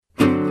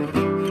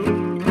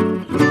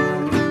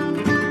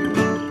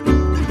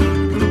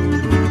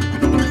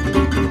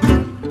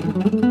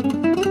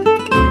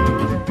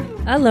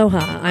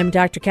Aloha, I'm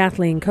Dr.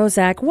 Kathleen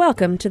Kozak.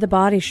 Welcome to The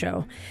Body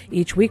Show.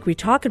 Each week we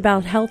talk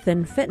about health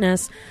and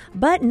fitness,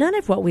 but none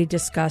of what we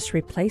discuss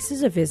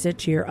replaces a visit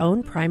to your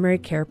own primary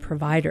care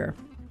provider.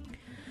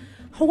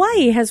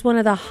 Hawaii has one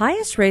of the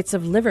highest rates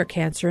of liver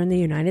cancer in the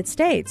United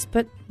States,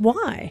 but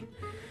why?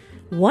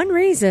 One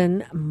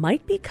reason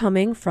might be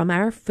coming from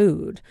our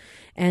food.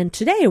 And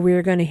today we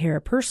are going to hear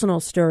a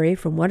personal story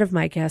from one of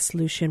my guests,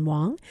 Lucien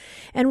Wong.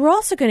 And we're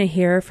also going to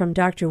hear from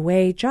Dr.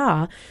 Wei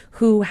Jia,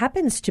 who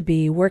happens to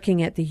be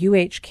working at the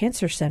UH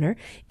Cancer Center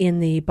in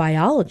the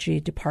biology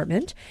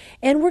department.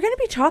 And we're going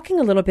to be talking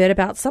a little bit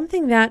about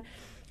something that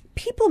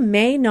people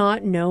may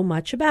not know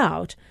much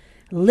about.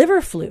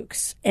 Liver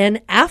flukes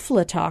and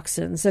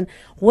aflatoxins. And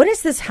what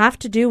does this have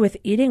to do with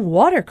eating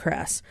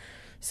watercress?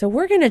 So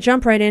we're going to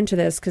jump right into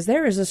this because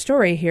there is a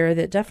story here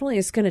that definitely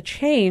is going to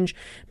change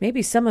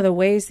maybe some of the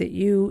ways that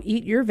you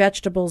eat your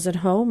vegetables at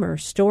home or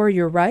store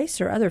your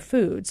rice or other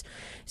foods.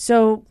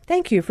 So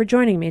thank you for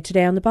joining me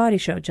today on The Body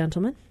Show,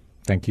 gentlemen.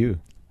 Thank you.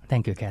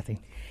 Thank you, Kathy.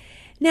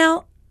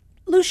 Now,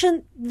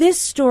 Lucien, this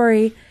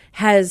story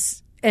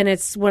has, and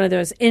it's one of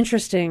those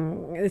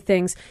interesting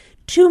things,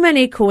 too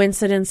many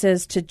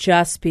coincidences to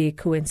just be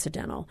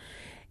coincidental.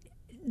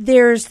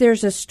 There's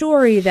a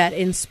story that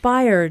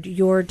inspired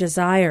your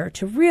desire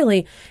to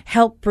really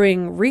help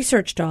bring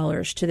research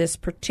dollars to this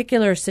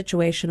particular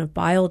situation of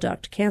bile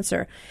duct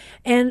cancer.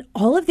 And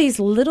all of these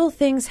little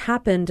things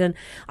happened, and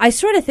I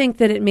sort of think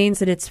that it means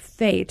that it's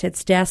fate,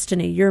 it's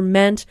destiny. You're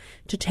meant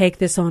to take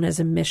this on as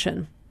a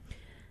mission.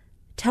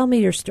 Tell me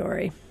your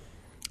story.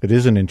 It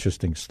is an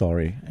interesting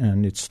story,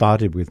 and it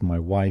started with my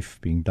wife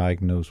being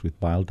diagnosed with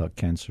bile duct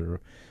cancer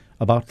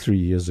about 3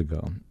 years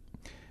ago.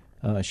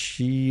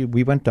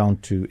 We went down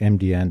to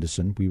MD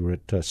Anderson. We were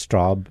at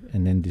Straub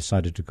and then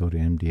decided to go to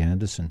MD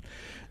Anderson.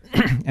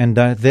 And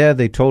there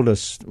they told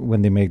us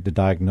when they made the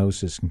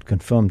diagnosis and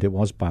confirmed it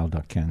was bile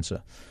duct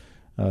cancer,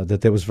 that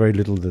there was very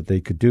little that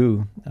they could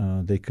do.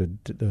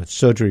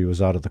 Surgery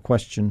was out of the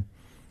question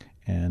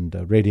and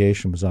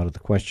radiation was out of the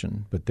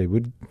question. But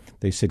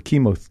they said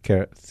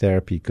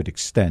chemotherapy could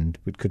extend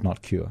but could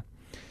not cure.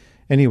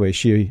 Anyway,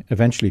 she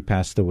eventually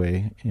passed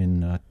away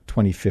in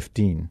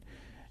 2015.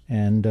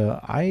 And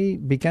I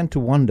began to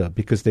wonder,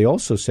 because they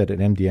also said at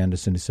MD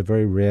Anderson it's a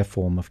very rare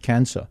form of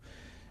cancer.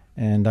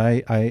 And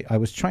I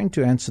was trying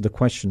to answer the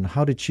question,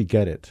 how did she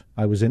get it?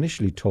 I was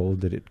initially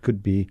told that it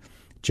could be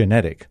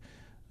genetic.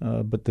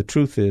 But the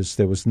truth is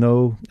there was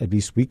no, at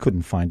least we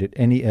couldn't find it,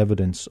 any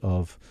evidence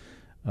of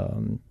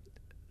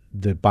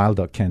the bile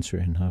duct cancer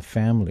in her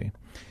family.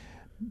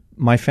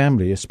 My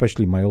family,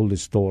 especially my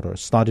oldest daughter,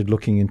 started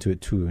looking into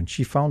it too. And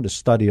she found a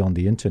study on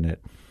the internet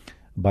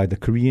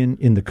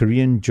in the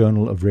Korean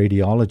Journal of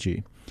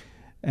Radiology.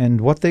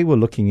 And what they were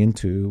looking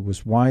into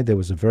was why there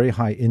was a very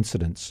high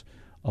incidence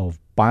of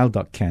bile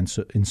duct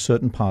cancer in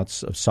certain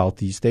parts of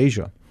Southeast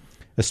Asia,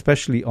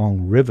 especially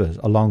along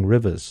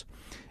rivers.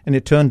 And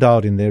it turned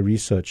out in their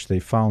research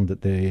they found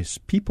that there's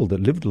people that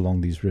lived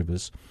along these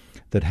rivers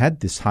that had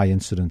this high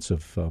incidence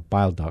of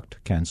bile duct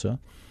cancer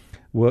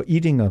were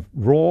eating a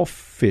raw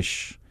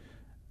fish,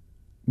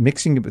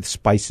 mixing it with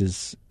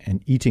spices and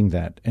eating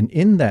that. And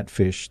in that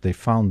fish, they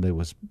found there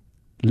was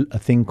a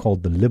thing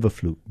called the liver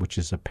fluke, which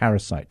is a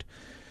parasite.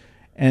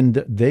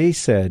 And they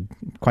said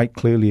quite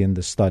clearly in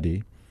the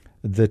study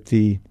that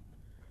the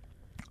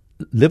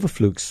liver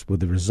flukes were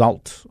the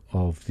result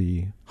of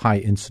the high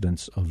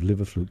incidence of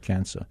liver fluke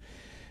cancer.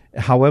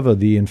 However,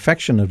 the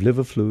infection of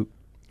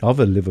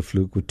a liver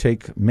fluke would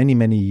take many,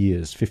 many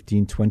years,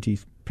 15, 20,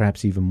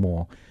 perhaps even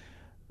more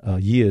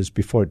years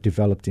before it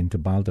developed into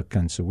bile duct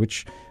cancer,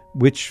 which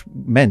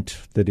meant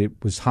that it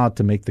was hard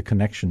to make the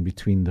connection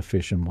between the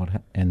fish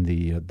and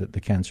the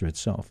cancer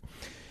itself.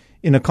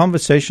 In a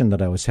conversation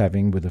that I was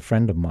having with a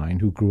friend of mine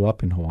who grew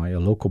up in Hawaii, a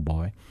local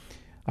boy,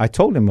 I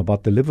told him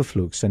about the liver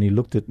flukes, and he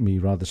looked at me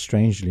rather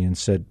strangely and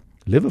said,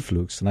 "Liver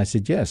flukes?" And I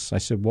said, "Yes." I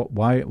said,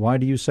 why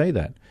do you say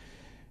that?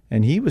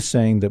 And he was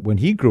saying that when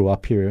he grew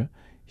up here,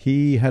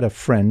 he had a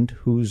friend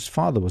whose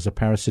father was a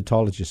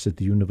parasitologist at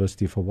the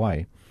University of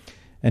Hawaii.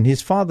 And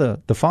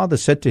the father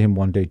said to him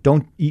one day,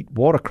 "Don't eat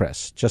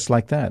watercress," just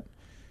like that.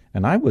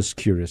 And I was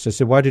curious. I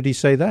said, "Why did he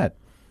say that?"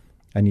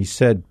 And he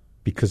said,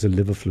 "Because of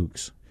liver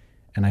flukes."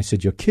 And I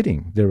said, "You're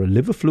kidding. There are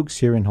liver flukes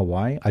here in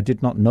Hawaii? I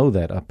did not know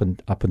that up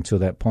until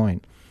that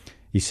point."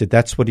 He said,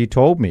 "That's what he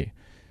told me."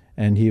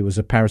 And he was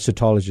a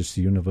parasitologist at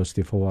the University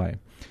of Hawaii.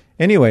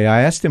 Anyway,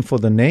 I asked him for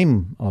the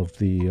name of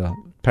the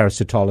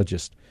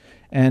parasitologist.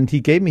 And he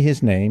gave me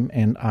his name,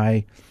 and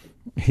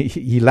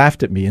he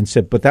laughed at me and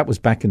said, "But that was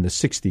back in the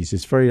 60s.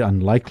 It's very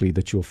unlikely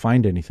that you'll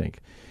find anything."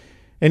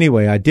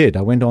 Anyway, I did.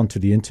 I went onto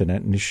the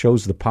internet, and it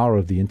shows the power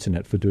of the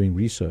internet for doing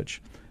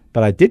research.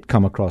 But I did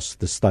come across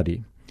the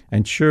study.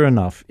 And sure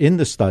enough, in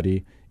the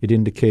study, it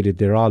indicated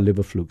there are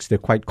liver flukes. They're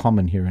quite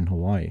common here in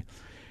Hawaii.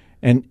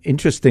 And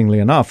interestingly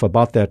enough,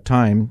 about that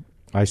time,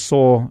 I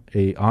saw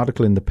an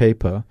article in the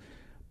paper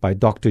by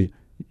Dr.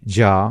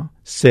 Jia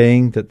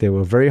saying that there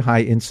were very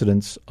high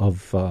incidence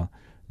of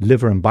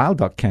liver and bile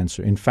duct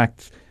cancer. In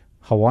fact,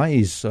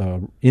 Hawaii's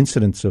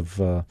incidence of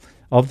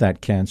of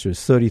that cancer is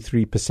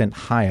 33%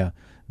 higher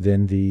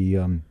than the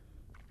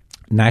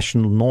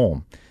national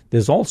norm.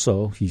 There's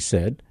also, he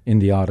said in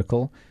the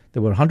article,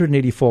 there were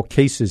 184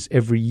 cases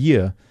every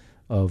year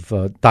of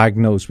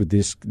diagnosed with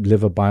this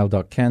liver bile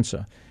duct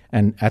cancer.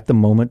 And at the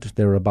moment,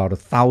 there are about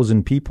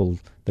 1,000 people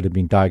that have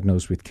been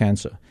diagnosed with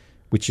cancer,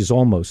 which is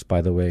almost,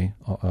 by the way,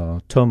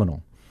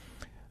 terminal.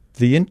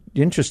 The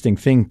interesting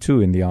thing,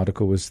 too, in the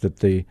article was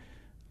that the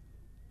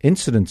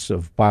incidence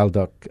of bile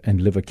duct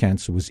and liver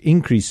cancer was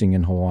increasing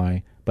in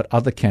Hawaii, but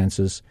other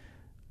cancers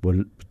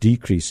were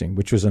decreasing,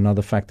 which was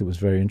another fact that was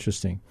very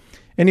interesting.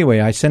 Anyway,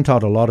 I sent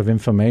out a lot of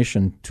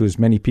information to as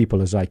many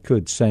people as I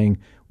could saying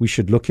we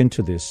should look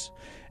into this.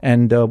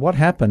 And what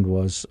happened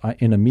was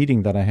in a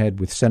meeting that I had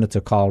with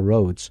Senator Carl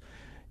Rhodes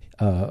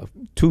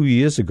 2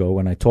 years ago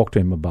when I talked to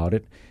him about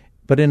it,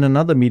 but in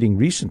another meeting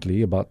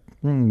recently, about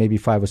maybe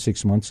 5 or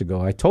 6 months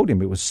ago, I told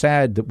him it was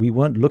sad that we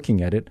weren't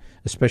looking at it,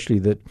 especially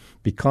that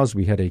because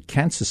we had a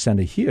cancer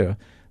center here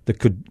that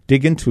could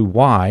dig into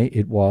why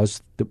it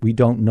was that we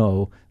don't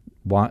know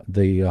why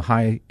the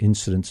high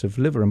incidence of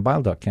liver and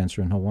bile duct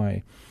cancer in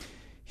Hawaii.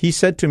 He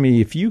said to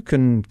me, if you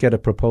can get a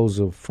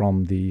proposal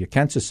from the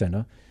cancer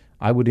center,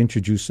 I would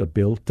introduce a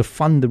bill to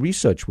fund the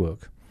research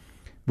work.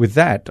 With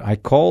that, I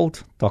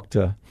called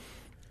Dr.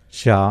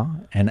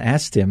 Jia and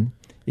asked him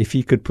if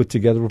he could put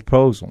together a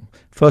proposal.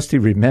 First, he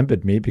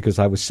remembered me because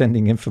I was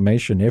sending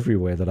information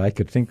everywhere that I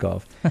could think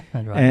of.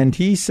 Right. And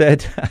he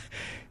said,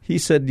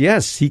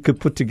 yes, he could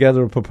put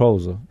together a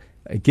proposal.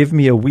 Give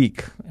me a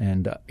week.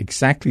 And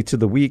exactly to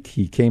the week,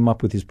 he came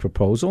up with his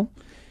proposal.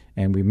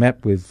 And we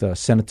met with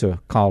Senator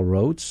Carl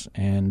Rhodes,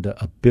 and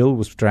a bill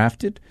was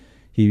drafted.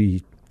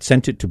 He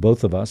sent it to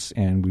both of us,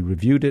 and we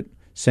reviewed it,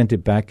 sent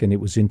it back, and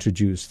it was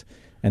introduced.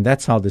 And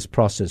that's how this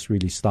process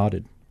really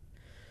started.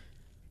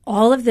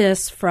 All of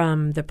this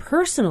from the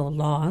personal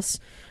loss,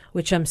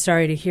 which I'm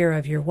sorry to hear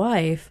of your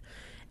wife,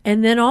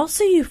 and then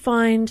also you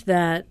find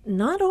that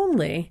not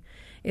only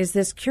is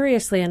this,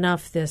 curiously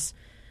enough, this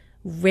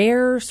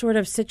rare sort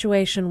of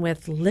situation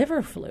with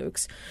liver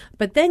flukes,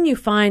 but then you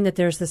find that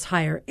there's this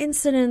higher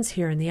incidence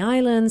here in the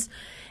islands,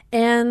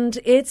 and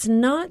it's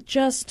not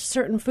just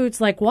certain foods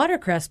like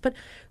watercress, but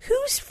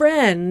whose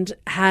friend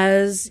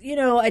has,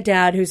 a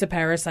dad who's a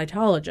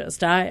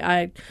parasitologist?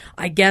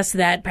 I guess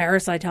that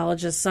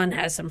parasitologist's son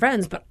has some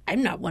friends, but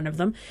I'm not one of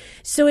them.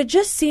 So it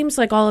just seems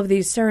like all of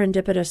these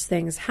serendipitous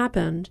things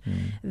happened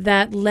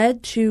that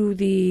led to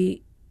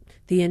the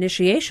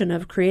initiation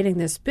of creating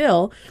this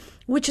bill,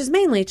 which is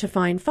mainly to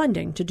find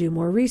funding to do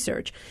more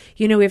research.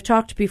 We've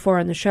talked before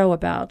on the show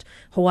about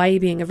Hawaii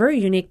being a very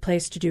unique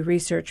place to do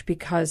research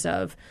because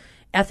of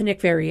ethnic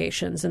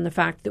variations and the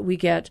fact that we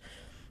get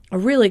a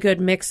really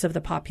good mix of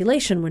the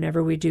population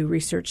whenever we do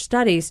research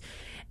studies.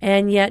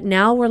 And yet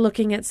now we're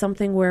looking at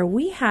something where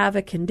we have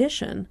a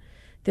condition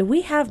that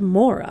we have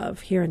more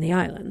of here in the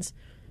islands.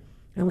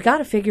 And we got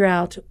to figure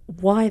out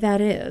why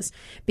that is.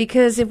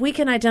 Because if we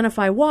can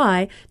identify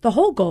why, the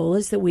whole goal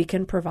is that we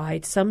can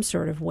provide some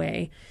sort of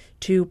way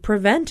to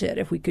prevent it.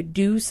 If we could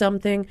do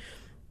something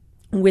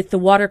with the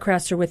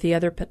watercress or with the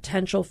other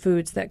potential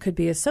foods that could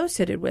be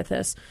associated with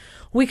this,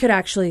 we could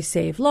actually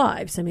save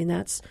lives. I mean,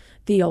 that's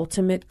the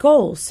ultimate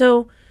goal.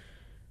 So,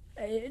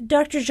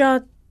 Dr.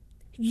 Jia,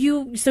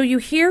 you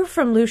hear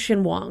from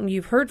Lucien Wang.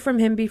 You've heard from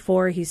him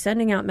before. He's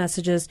sending out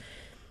messages.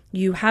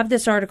 You have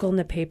this article in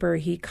the paper.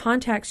 He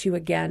contacts you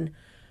again.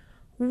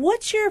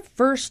 What's your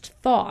first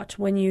thought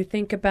when you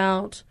think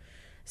about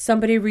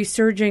somebody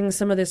resurging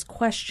some of this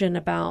question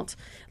about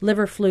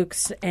liver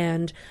flukes?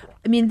 And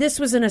I mean, this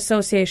was an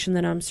association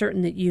that I'm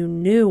certain that you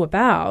knew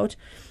about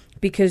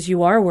because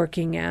you are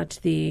working at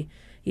the,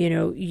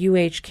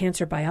 UH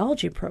Cancer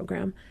Biology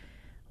Program.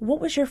 What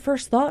was your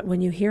first thought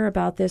when you hear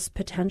about this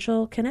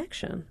potential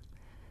connection?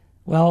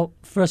 Well,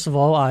 first of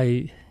all,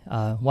 I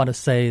want to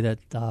say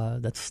that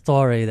that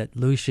story that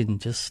Lucien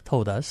just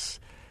told us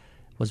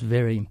was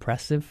very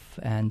impressive,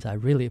 and I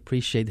really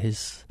appreciate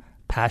his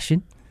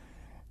passion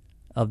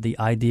of the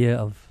idea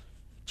of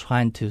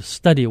trying to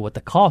study what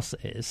the cause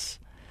is.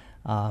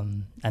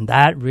 And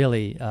that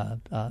really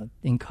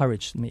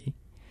encouraged me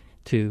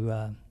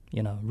to,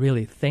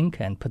 really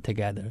think and put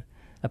together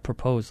a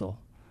proposal.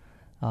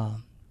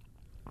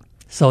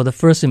 So the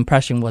first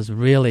impression was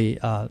really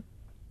a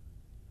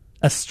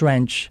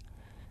strange,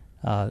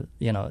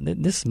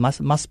 this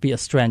must be a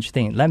strange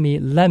thing. Let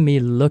me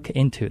look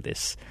into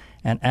this.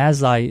 And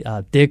as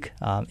I dig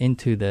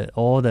into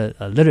all the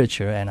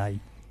literature, and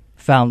I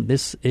found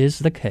this is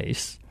the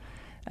case,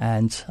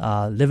 and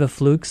liver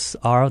flukes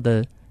are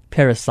the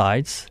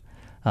parasites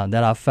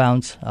that are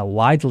found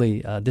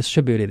widely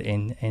distributed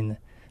in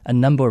a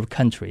number of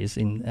countries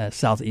in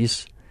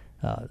Southeast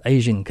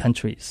Asian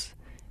countries,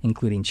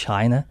 including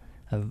China,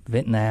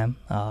 Vietnam,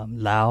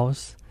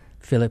 Laos,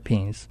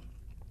 Philippines.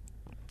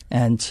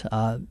 And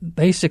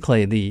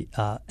basically the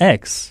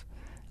eggs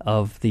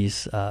of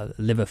these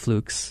liver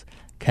flukes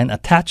can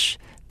attach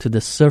to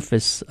the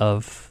surface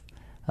of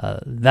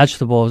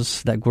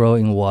vegetables that grow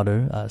in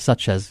water,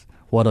 such as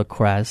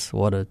watercress,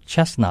 water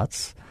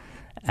chestnuts,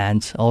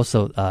 and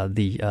also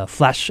the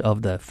flesh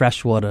of the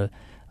freshwater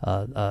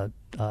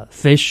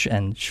fish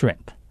and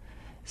shrimp.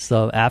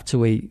 So after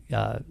we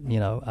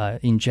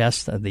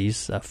ingest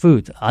these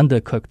food,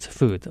 undercooked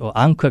food or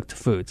uncooked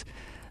food,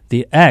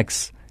 the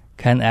eggs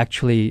can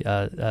actually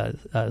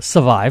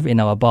survive in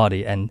our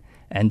body, and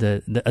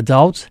the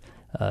adult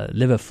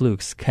liver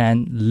flukes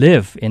can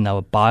live in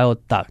our bile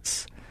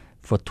ducts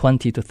for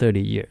 20 to 30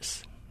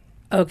 years.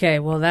 Okay,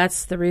 well,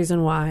 that's the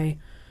reason why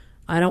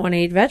I don't want to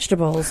eat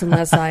vegetables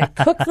unless I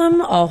cook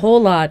them a whole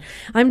lot.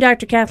 I'm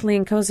Dr.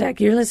 Kathleen Kozak.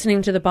 You're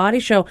listening to The Body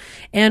Show.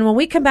 And when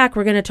we come back,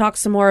 we're going to talk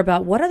some more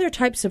about what other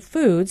types of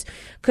foods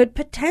could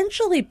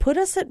potentially put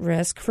us at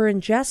risk for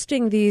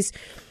ingesting these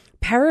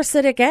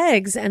parasitic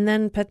eggs and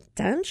then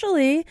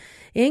potentially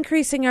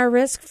increasing our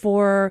risk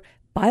for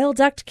bile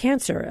duct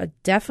cancer. A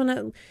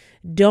definite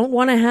don't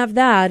want to have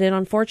that, and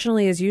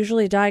unfortunately is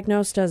usually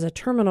diagnosed as a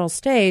terminal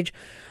stage.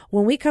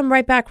 When we come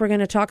right back, we're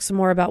going to talk some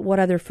more about what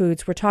other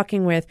foods. We're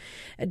talking with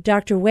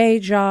Dr. Wei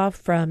Jia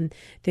from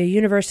the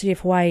University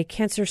of Hawai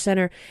Cancer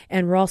Center,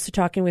 and we're also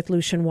talking with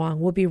Lucian Wang.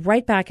 We'll be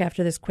right back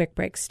after this quick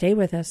break. Stay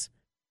with us.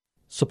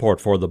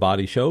 Support for The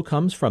Body Show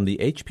comes from the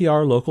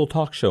HPR Local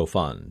Talk Show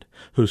Fund,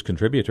 whose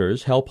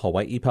contributors help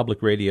Hawaii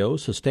Public Radio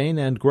sustain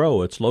and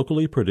grow its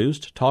locally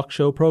produced talk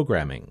show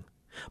programming.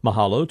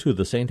 Mahalo to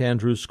the St.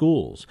 Andrews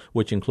Schools,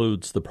 which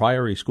includes the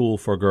Priory School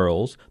for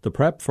Girls, the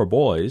Prep for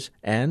Boys,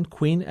 and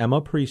Queen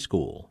Emma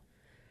Preschool.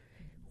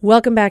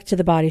 Welcome back to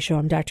The Body Show.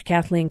 I'm Dr.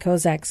 Kathleen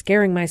Kozak,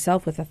 scaring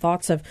myself with the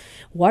thoughts of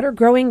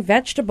water-growing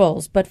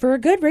vegetables, but for a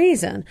good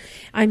reason.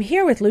 I'm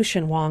here with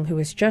Lucian Wang, who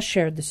has just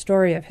shared the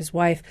story of his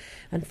wife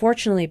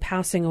unfortunately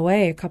passing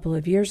away a couple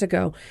of years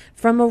ago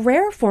from a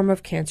rare form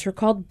of cancer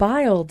called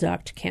bile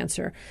duct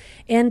cancer.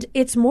 And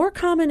it's more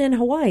common in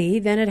Hawaii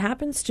than it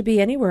happens to be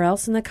anywhere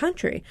else in the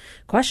country.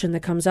 Question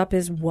that comes up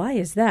is, why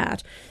is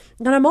that?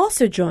 And I'm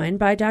also joined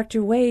by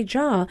Dr. Wei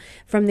Jia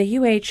from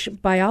the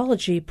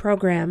biology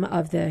program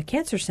of the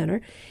Cancer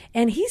Center,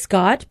 and he's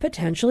got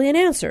potentially an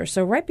answer.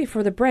 So right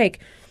before the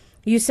break,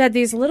 you said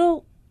these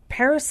little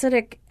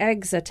parasitic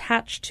eggs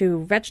attached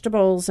to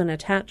vegetables and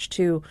attached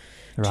to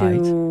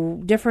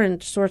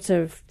different sorts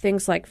of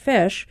things like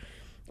fish.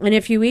 And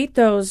if you eat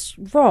those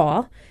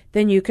raw,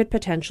 then you could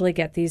potentially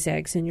get these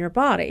eggs in your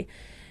body.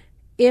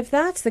 If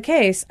that's the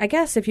case, I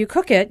guess if you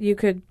cook it, you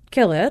could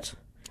kill it.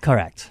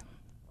 Correct.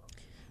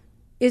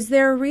 Is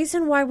there a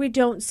reason why we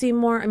don't see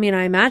more? I mean,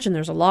 I imagine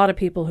there's a lot of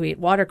people who eat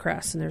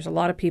watercress, and there's a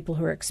lot of people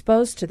who are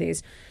exposed to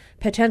these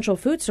potential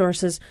food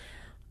sources.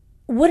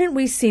 Wouldn't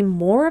we see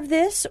more of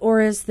this,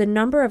 or is the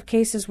number of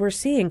cases we're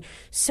seeing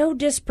so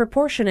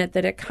disproportionate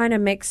that it kind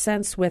of makes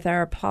sense with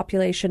our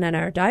population and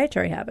our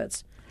dietary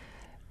habits?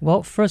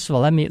 Well, first of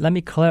all, let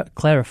me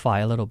clarify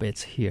a little bit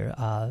here.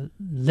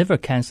 Liver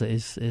cancer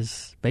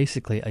is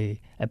basically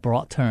a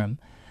broad term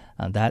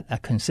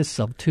that consists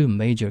of two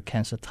major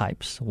cancer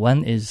types.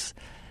 One is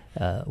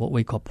what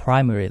we call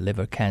primary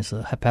liver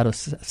cancer,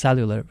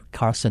 hepatocellular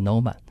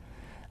carcinoma.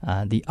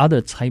 The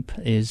other type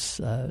is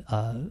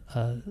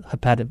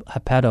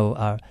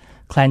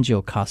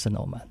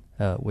hepatocholangiocarcinoma.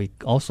 We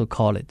also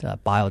call it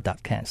bile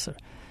duct cancer.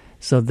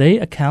 So they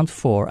account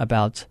for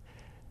about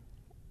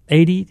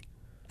 80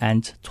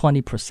 and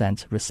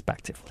 20%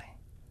 respectively.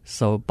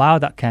 So bile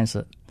duct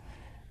cancer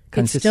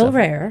consists it's still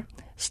rare.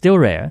 Still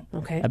rare.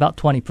 Okay. About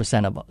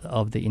 20%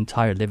 of the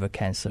entire liver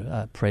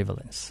cancer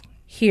prevalence.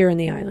 Here in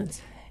the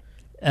islands?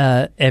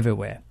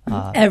 Everywhere.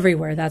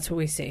 Everywhere, that's what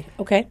we see.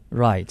 Okay.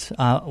 Right.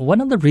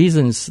 One of the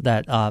reasons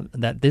that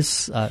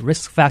this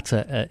risk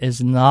factor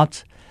is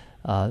not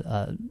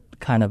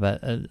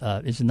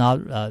is not,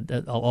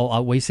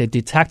 or we say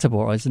detectable,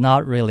 or is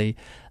not really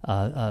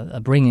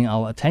bringing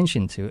our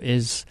attention to,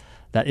 is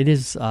that it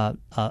is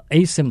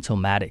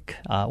asymptomatic.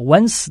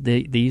 Once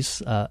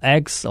these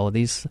eggs or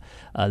these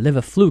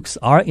liver flukes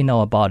are in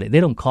our body, they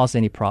don't cause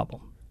any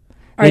problem.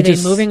 Are they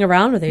moving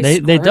around? Or they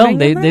don't.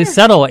 They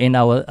settle in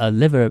our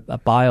liver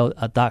bile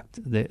duct,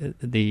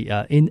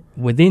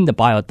 within the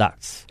bile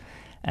ducts,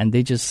 and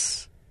they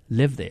just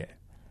live there.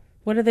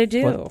 What do they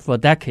do for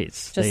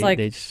decades? Just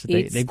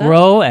they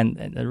grow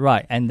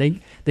and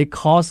they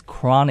cause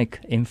chronic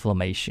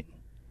inflammation.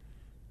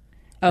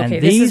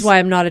 Okay, this is why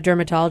I'm not a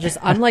dermatologist.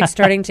 I'm like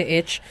starting to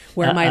itch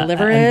where my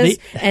liver is,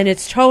 and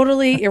it's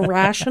totally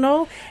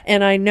irrational.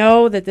 And I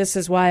know that this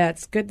is why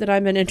it's good that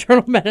I'm in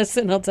internal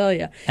medicine, I'll tell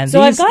you. And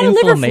so I've got a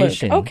liver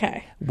fluke.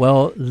 Okay.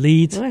 Will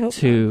lead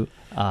to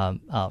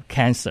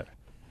cancer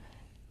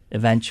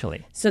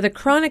eventually. So the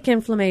chronic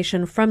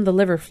inflammation from the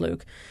liver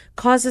fluke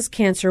causes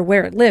cancer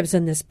where it lives,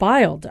 in this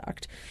bile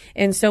duct.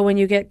 And so when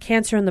you get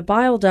cancer in the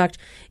bile duct,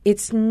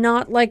 it's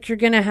not like you're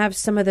going to have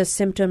some of the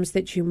symptoms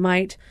that you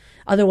might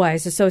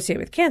otherwise associate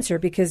with cancer,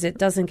 because it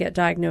doesn't get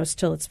diagnosed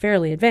till it's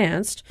fairly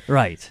advanced.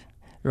 Right.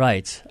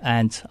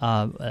 And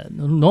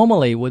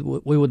normally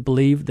we would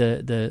believe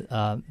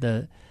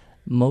the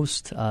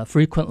most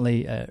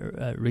frequently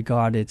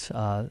regarded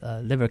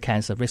liver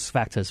cancer risk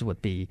factors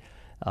would be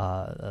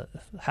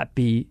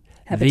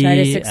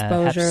hepatitis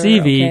exposure, Hep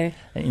CV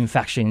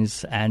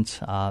infections, and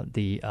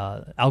the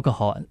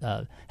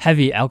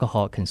heavy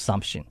alcohol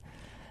consumption.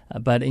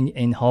 But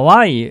in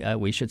Hawaii,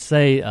 we should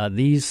say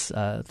these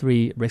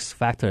three risk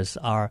factors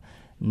are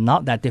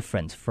not that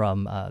different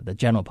from the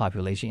general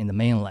population in the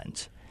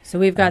mainland. So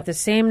we've got the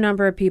same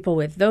number of people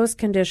with those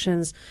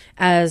conditions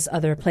as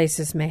other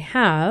places may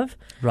have.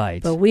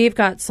 Right. But we've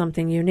got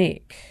something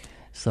unique.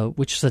 So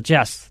which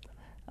suggests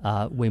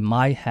we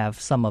might have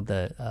some of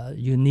the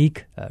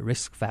unique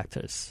risk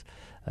factors,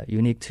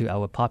 unique to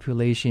our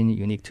population,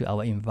 unique to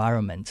our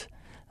environment,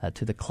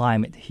 to the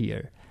climate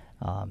here.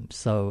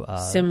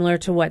 Similar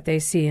to what they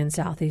see in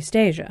Southeast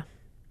Asia.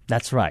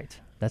 That's right.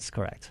 That's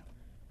correct.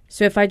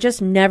 So if I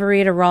just never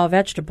eat a raw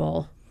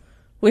vegetable,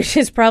 which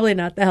is probably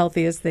not the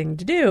healthiest thing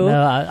to do.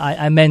 No,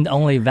 I meant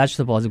only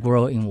vegetables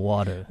grow in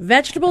water.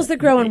 Vegetables that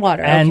grow in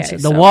water. And okay,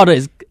 the water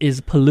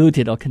is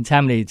polluted or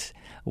contaminated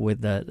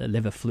with the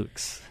liver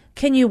flukes.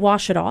 Can you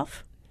wash it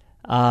off?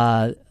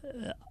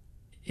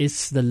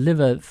 It's the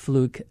liver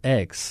fluke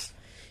eggs.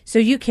 So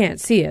you can't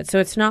see it. So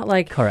it's not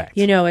like, correct.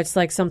 It's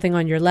like something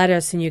on your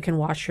lettuce and you can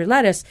wash your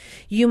lettuce.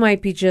 You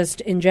might be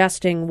just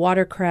ingesting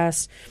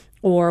watercress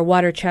or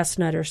water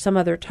chestnut or some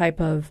other type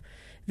of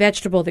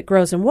vegetable that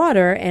grows in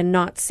water and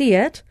not see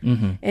it.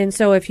 Mm-hmm. And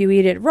so if you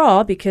eat it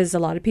raw, because a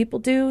lot of people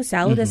do,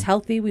 salad is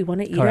healthy, we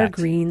want to eat our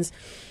greens,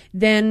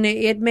 then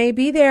it may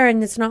be there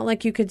and it's not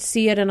like you could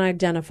see it and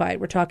identify it.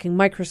 We're talking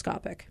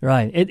microscopic.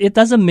 Right. It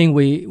doesn't mean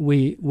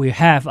we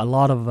have a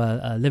lot of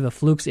liver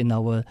flukes in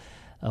our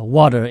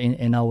water,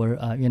 in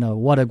our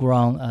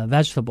water-grown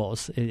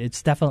vegetables.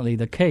 It's definitely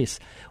the case.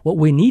 What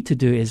we need to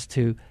do is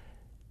to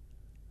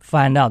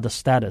find out the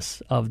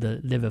status of the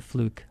liver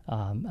fluke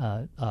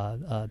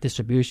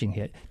distribution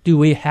here. Do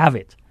we have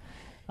it?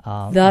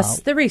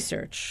 Thus the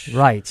research.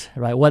 Right.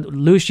 What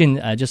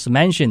Lucian just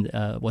mentioned,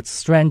 what's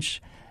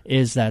strange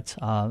is that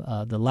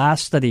the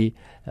last study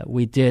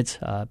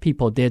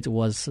people did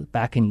was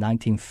back in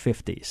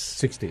 1950s.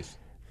 60s.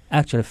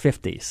 Actually,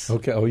 50s.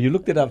 Okay. Oh, you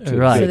looked it up too.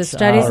 Right. So the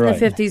studies in the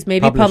 50s,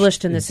 maybe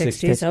published in the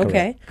 60s.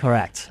 Okay.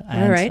 Correct.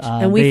 All right.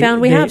 And we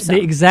found we have some.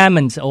 They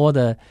examined all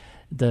the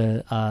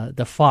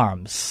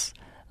farms,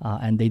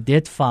 and they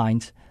did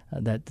find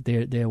that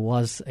there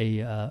was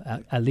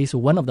at least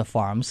one of the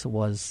farms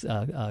was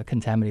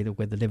contaminated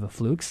with the liver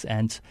flukes,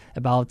 and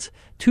about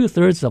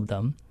two-thirds of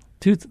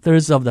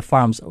the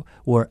farms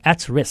were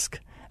at risk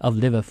of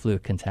liver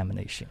fluke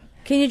contamination.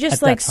 Can you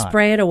just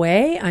spray it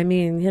away? I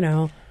mean,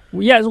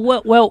 Yes,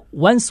 well,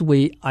 once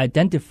we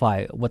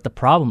identify what the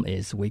problem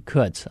is, we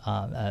could,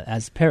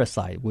 as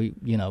parasite, we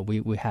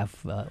have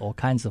all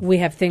kinds of... We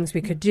have things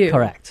we could do.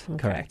 Correct,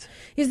 okay. Correct.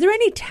 Is there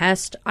any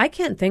test, I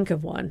can't think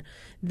of one,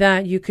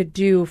 that you could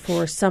do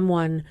for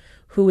someone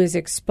who is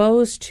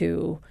exposed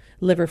to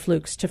liver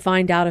flukes to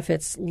find out if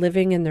it's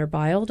living in their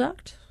bile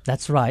duct?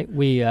 That's right.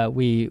 We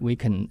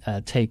can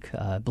take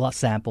blood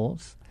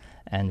samples,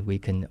 and we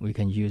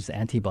can use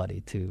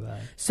antibody to...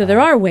 So there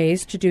are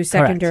ways to do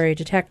secondary correct.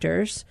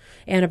 Detectors.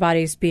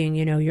 Antibodies being,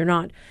 you're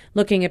not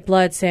looking at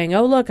blood saying,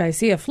 oh, look, I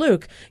see a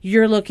fluke.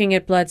 You're looking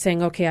at blood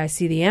saying, okay, I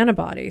see the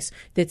antibodies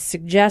that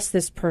suggest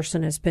this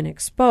person has been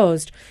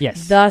exposed.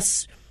 Yes.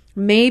 Thus,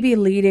 maybe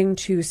leading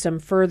to some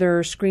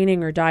further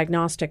screening or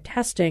diagnostic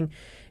testing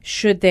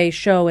should they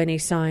show any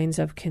signs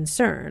of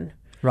concern.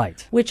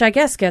 Right. Which I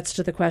guess gets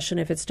to the question,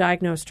 if it's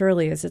diagnosed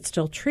early, is it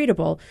still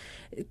treatable?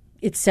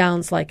 It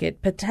sounds like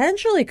it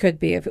potentially could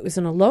be if it was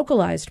in a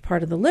localized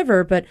part of the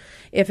liver, but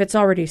if it's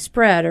already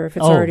spread or if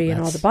it's already in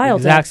all the bile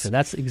ducts,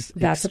 that's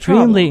extremely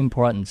extremely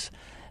important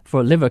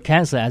for liver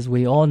cancer. As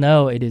we all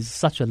know, it is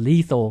such a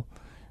lethal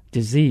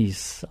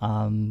disease.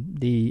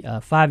 The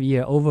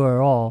 5-year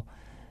overall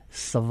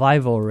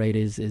survival rate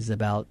is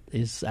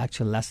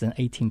actually less than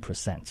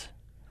 18%.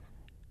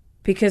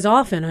 Because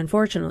often,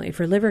 unfortunately,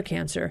 for liver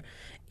cancer,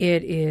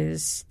 it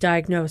is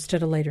diagnosed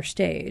at a later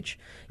stage.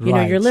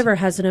 Your liver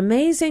has an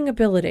amazing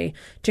ability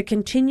to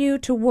continue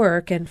to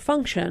work and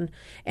function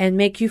and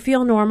make you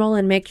feel normal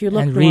and make you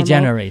look normal. And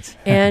regenerate.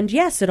 And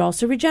yes, it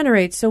also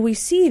regenerates. So we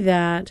see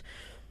that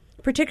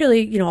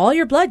particularly, all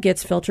your blood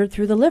gets filtered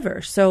through the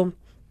liver. So,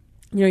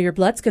 your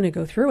blood's going to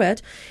go through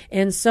it.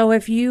 And so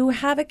if you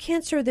have a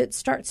cancer that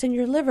starts in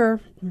your liver,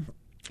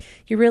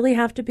 you really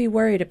have to be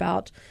worried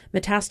about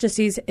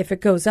metastases if it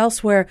goes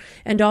elsewhere,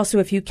 and also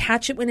if you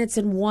catch it when it's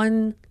in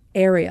one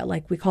area,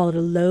 like we call it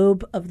a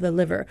lobe of the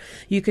liver.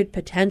 You could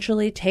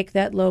potentially take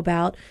that lobe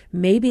out,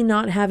 maybe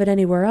not have it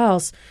anywhere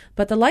else,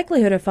 but the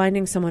likelihood of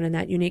finding someone in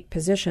that unique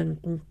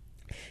position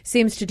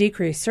seems to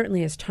decrease,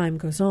 certainly as time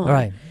goes on.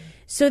 Right.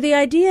 So the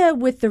idea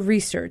with the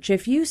research,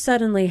 if you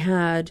suddenly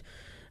had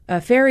a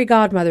fairy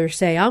godmother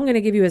say, I'm going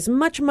to give you as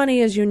much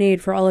money as you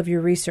need for all of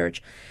your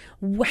research,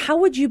 how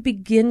would you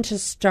begin to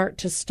start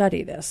to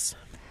study this?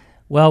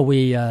 Well,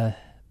 we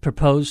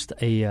proposed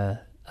a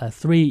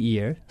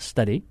 3-year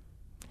study.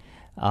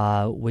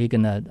 We're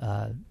going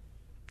to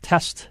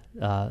test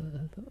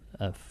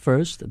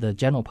first the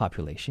general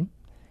population,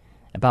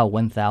 about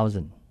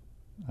 1,000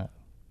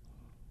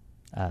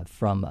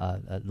 from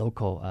a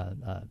local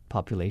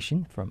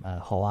population, from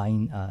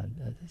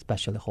Hawaiian,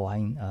 especially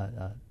Hawaiian.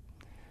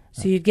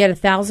 So you'd get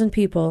 1,000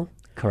 people.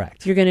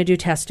 Correct. You're going to do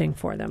testing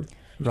for them.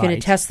 You're going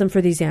to test them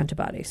for these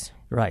antibodies.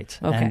 Right.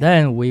 Okay. And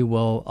then we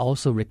will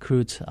also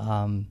recruit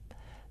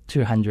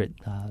 200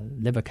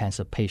 liver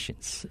cancer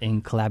patients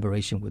in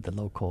collaboration with the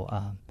local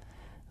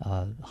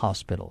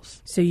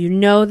hospitals. So you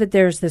know that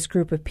there's this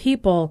group of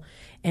people,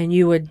 and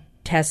you would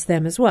test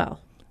them as well.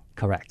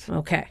 Correct.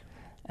 Okay.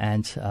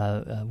 And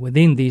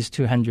within these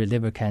 200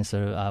 liver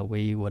cancer,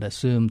 we would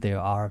assume there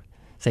are,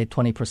 say,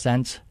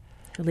 20%.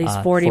 At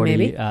least 40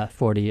 maybe.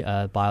 40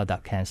 bile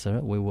duct cancer.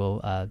 We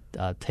will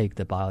take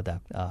the bile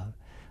duct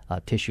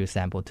tissue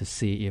sample to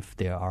see if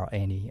there are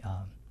any,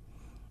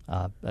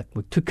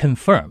 to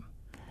confirm,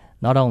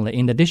 not only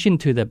in addition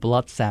to the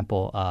blood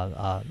sample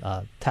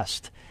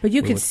test. But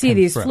you could see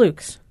these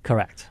flukes.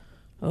 Correct.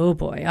 Oh,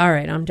 boy. All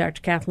right. I'm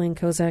Dr. Kathleen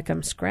Kozak.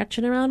 I'm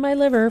scratching around my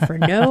liver for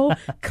no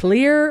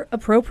clear,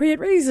 appropriate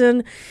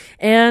reason.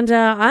 And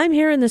I'm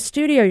here in the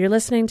studio. You're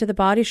listening to The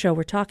Body Show.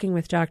 We're talking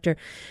with Dr.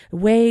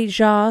 Wei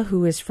Jia,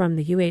 who is from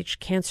the UH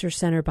Cancer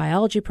Center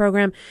Biology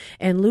Program,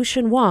 and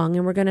Lucian Wang.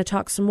 And we're going to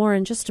talk some more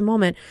in just a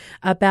moment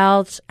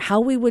about how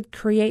we would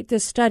create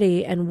this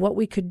study and what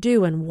we could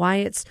do and why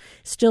it's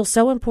still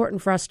so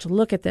important for us to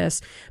look at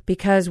this,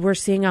 because we're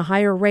seeing a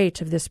higher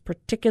rate of this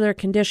particular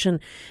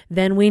condition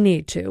than we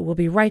need to. We'll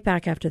be right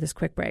back after this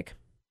quick break.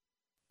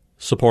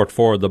 Support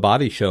for The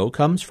Body Show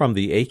comes from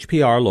the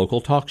HPR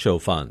Local Talk Show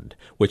Fund,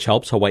 which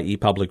helps Hawaii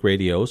Public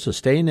Radio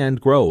sustain and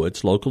grow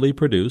its locally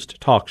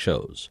produced talk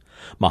shows.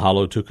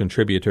 Mahalo to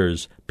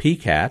contributors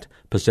PCAT,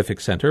 Pacific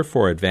Center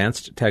for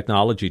Advanced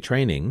Technology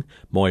Training,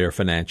 Moyer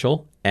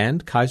Financial,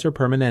 and Kaiser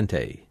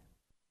Permanente.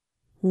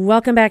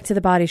 Welcome back to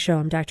The Body Show.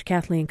 I'm Dr.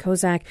 Kathleen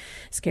Kozak,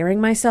 scaring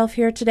myself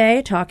here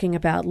today, talking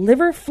about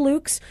liver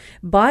flukes,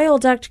 bile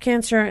duct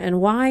cancer, and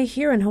why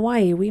here in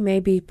Hawaii we may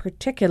be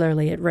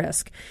particularly at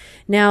risk.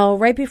 Now,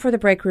 right before the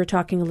break, we were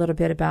talking a little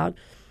bit about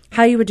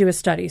how you would do a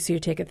study. So you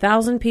take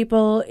 1,000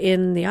 people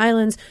in the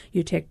islands,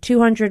 you take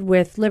 200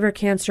 with liver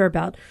cancer,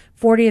 about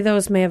 40 of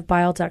those may have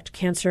bile duct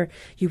cancer.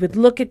 You would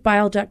look at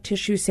bile duct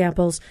tissue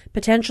samples,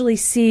 potentially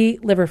see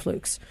liver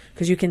flukes,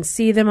 because you can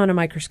see them on a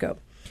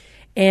microscope.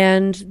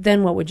 And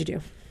then what would you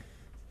do?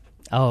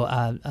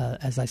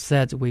 As I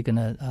said, we're going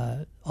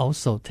to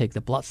also take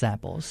the blood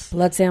samples.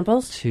 Blood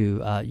samples?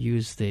 To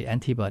use the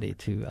antibody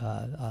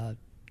to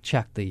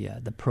check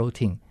the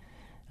protein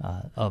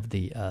of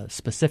the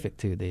specific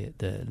to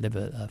the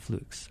liver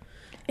flukes.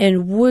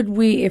 And would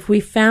we, if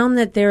we found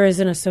that there is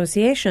an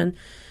association,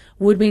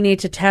 would we need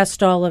to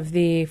test all of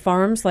the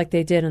farms like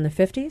they did in the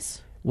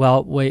 50s?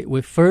 Well,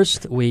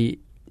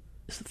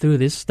 through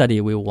this study,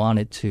 we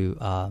wanted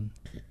to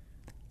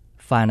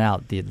find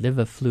out the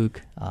liver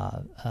fluke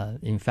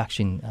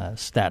infection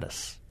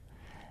status.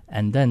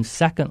 And then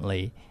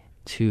secondly,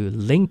 to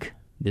link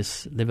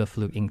this liver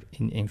fluke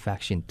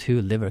infection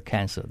to liver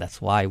cancer.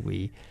 That's why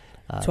we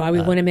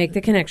want to make the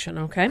connection,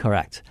 okay?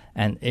 Correct.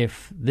 And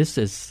if this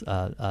is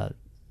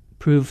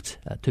proved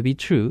to be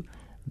true,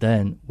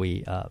 then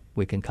we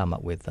can come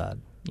up with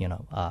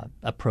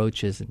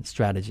approaches and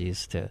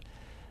strategies to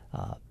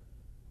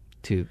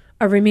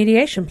a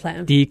remediation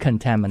plan,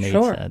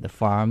 decontaminate the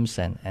farms,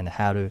 and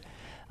how to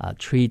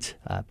treat.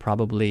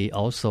 Probably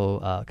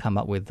also come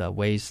up with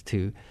ways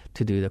to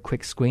do the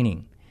quick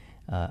screening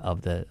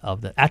of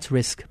the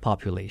at-risk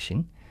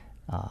population,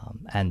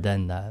 and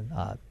then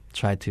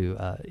try to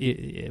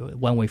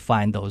when we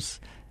find those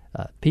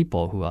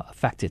people who are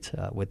affected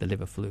with the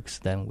liver flukes,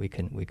 then we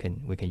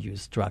can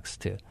use drugs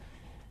to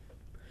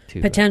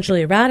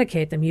potentially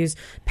eradicate them. Use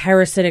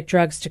parasitic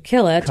drugs to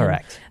kill it.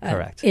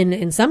 Correct.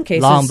 In some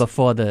cases, long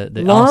before the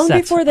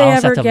before they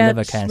ever get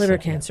liver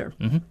cancer.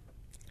 Yeah. Mm-hmm.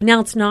 Now,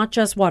 it's not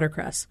just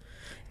watercress.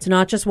 It's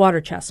not just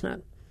water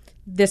chestnut.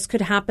 This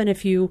could happen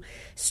if you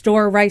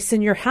store rice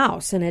in your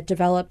house and it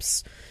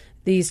develops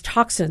these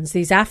toxins,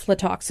 these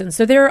aflatoxins.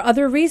 So there are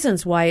other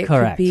reasons why it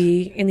could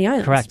be in the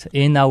islands. Correct.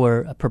 In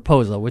our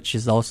proposal, which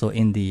is also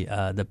in the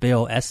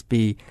bill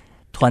SB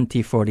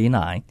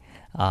 2049,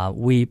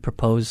 we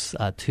propose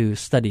to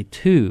study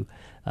two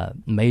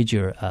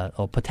major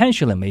or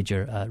potentially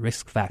major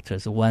risk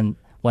factors. One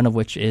of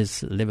which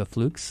is liver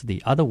flukes.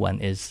 The other one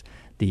is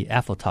the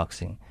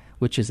aflatoxin,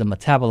 which is a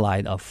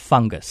metabolite of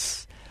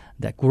fungus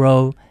that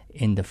grow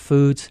in the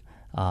food,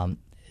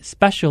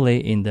 especially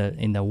in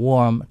the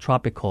warm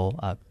tropical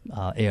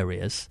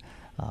areas.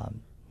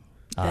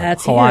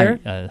 That's Hawaii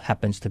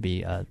happens to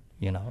be a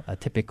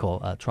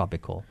typical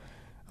tropical.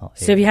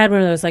 So if you had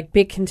one of those like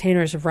big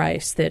containers of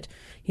rice that,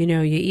 you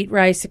eat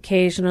rice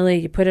occasionally,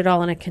 you put it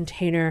all in a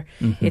container,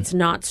 it's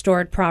not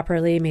stored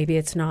properly, maybe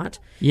it's not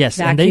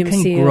vacuum and they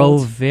can sealed. Grow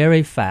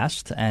very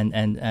fast.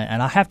 And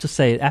I have to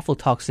say,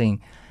 aflatoxin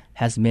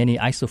has many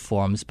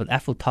isoforms, but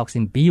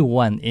aflatoxin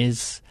B1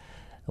 is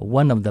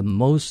one of the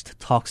most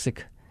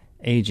toxic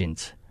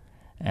agents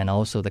and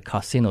also the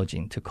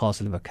carcinogen to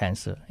cause liver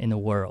cancer in the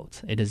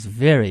world. It is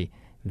very,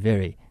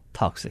 very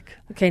toxic.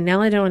 Okay,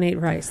 now I don't want to eat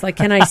rice. Like,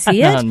 can I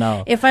see it?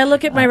 No. If I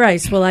look at my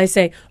rice, will I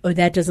say, oh,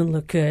 that doesn't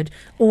look good?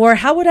 Or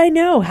how would I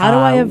know? How do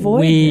I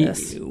avoid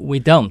this? We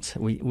don't.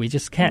 We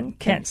just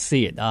can't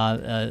see it.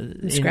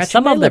 In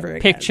some my of the liver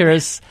again.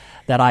 pictures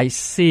that I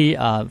see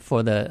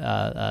for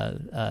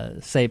the,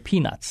 say,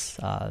 peanuts,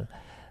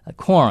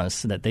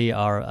 corns, that they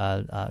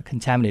are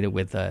contaminated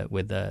with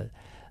the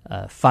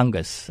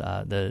fungus,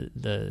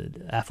 the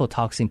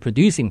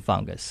aflatoxin-producing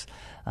fungus.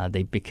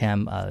 They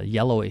become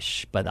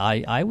yellowish, but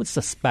I would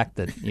suspect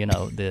that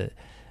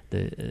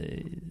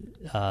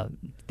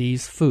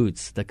these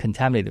foods,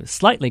 the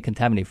slightly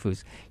contaminated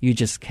foods, you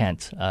just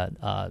can't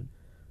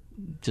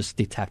just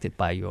detect it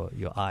by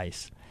your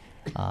eyes.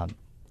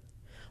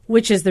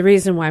 Which is the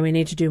reason why we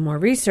need to do more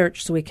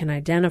research so we can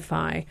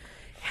identify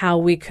how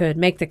we could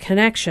make the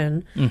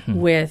connection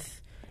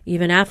with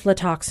even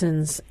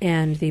aflatoxins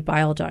and the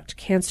bile duct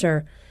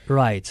cancer.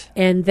 Right.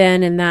 And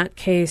then in that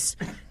case,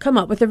 come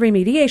up with a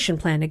remediation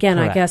plan. Again,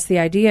 Correct. I guess the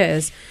idea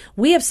is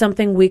we have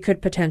something we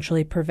could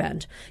potentially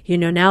prevent.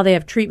 Now they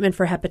have treatment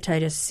for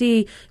hepatitis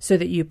C so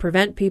that you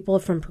prevent people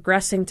from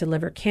progressing to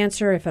liver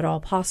cancer if at all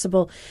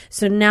possible.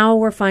 So now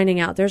we're finding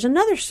out there's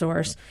another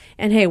source.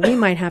 And hey, we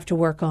might have to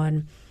work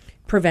on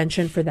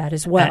prevention for that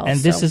as well. And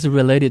this is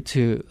related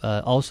to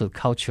also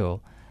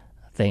cultural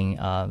thing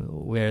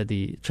where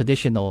the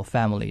traditional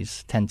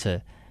families tend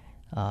to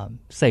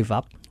save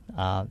up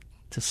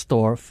to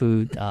store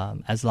food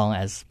as long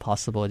as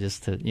possible,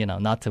 just to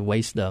not to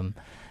waste them,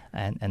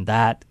 and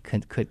that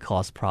could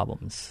cause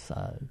problems.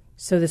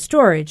 So the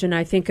storage, and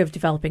I think of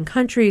developing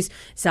countries,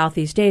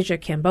 Southeast Asia,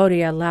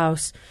 Cambodia,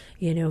 Laos,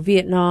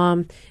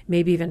 Vietnam,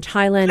 maybe even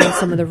Thailand, and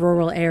some of the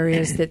rural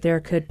areas, that there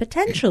could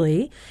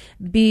potentially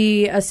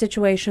be a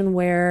situation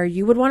where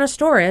you would want to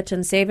store it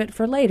and save it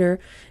for later.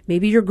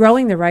 Maybe you're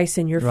growing the rice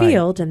in your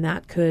field, and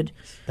that could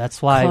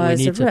That's why cause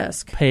we need a to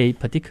risk. pay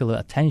particular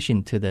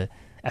attention to the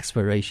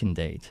expiration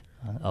date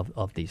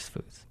of these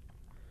foods.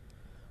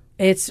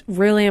 It's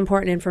really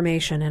important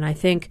information, and I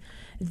think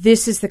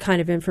this is the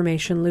kind of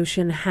information,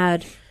 Lucian,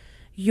 had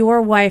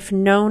your wife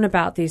known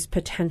about these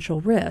potential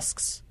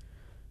risks,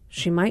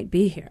 she might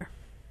be here.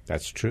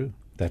 That's true.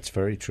 That's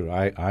very true.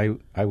 I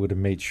would have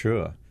made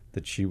sure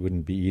that she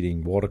wouldn't be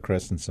eating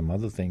watercress and some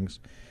other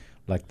things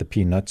like the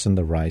peanuts and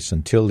the rice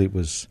until it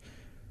was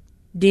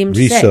Deemed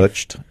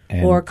researched safe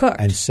and, or cooked.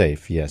 and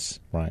safe. Yes,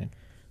 right.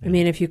 I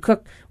mean, if you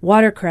cook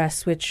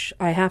watercress, which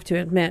I have to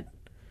admit,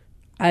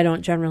 I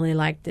don't generally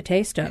like the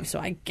taste of, so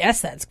I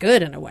guess that's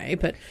good in a way,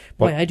 but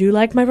boy, I do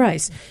like my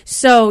rice.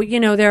 So,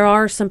 there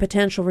are some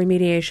potential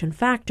remediation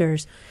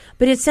factors,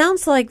 but it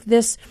sounds like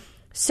this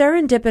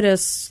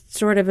serendipitous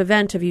sort of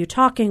event of you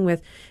talking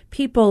with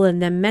people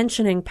and them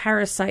mentioning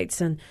parasites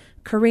and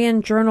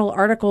Korean journal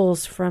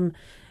articles from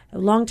a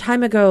long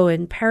time ago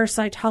and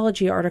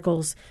parasitology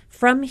articles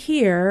from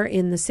here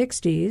in the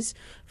 60s,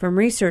 from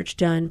research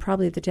done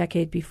probably the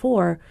decade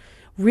before,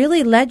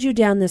 really led you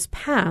down this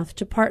path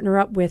to partner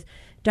up with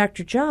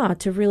Dr. Jia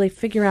to really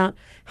figure out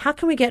how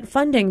can we get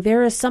funding.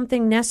 There is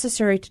something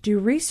necessary to do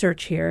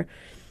research here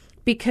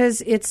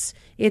because it's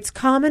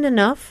common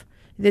enough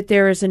that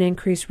there is an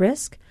increased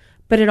risk,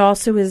 but it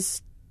also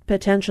is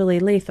potentially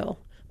lethal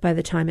by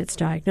the time it's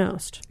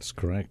diagnosed. That's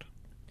correct.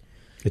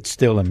 It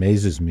still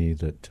amazes me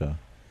that,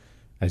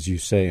 as you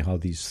say, how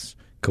these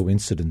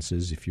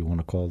coincidences, if you want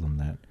to call them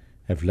that,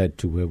 have led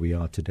to where we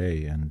are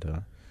today.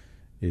 And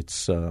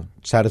it's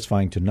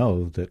satisfying to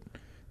know that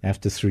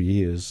after 3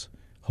 years,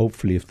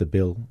 hopefully if the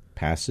bill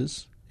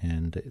passes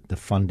and the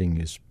funding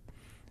is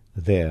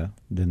there,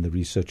 then the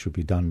research will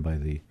be done by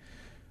the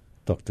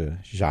Dr.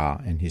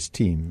 Jia and his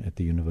team at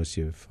the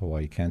University of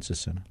Hawai Cancer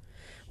Center.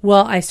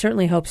 Well, I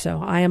certainly hope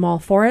so. I am all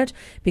for it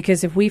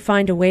because if we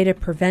find a way to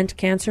prevent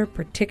cancer,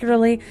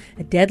 particularly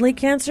a deadly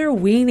cancer,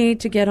 we need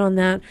to get on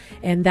that,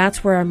 and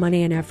that's where our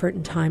money and effort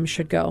and time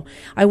should go.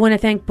 I want to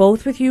thank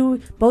both of you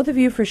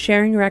for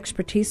sharing your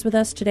expertise with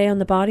us today on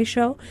The Body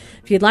Show.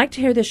 If you'd like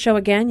to hear this show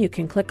again, you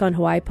can click on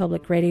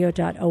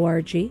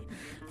hawaiipublicradio.org,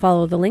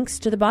 follow the links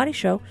to The Body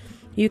Show.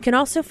 You can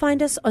also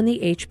find us on the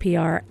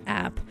HPR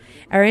app.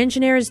 Our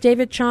engineer is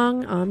David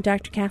Chong. I'm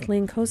Dr.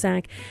 Kathleen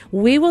Kozak.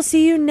 We will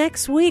see you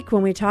next week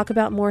when we talk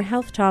about more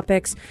health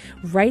topics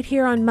right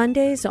here on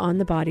Mondays on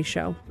The Body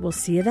Show. We'll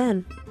see you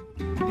then.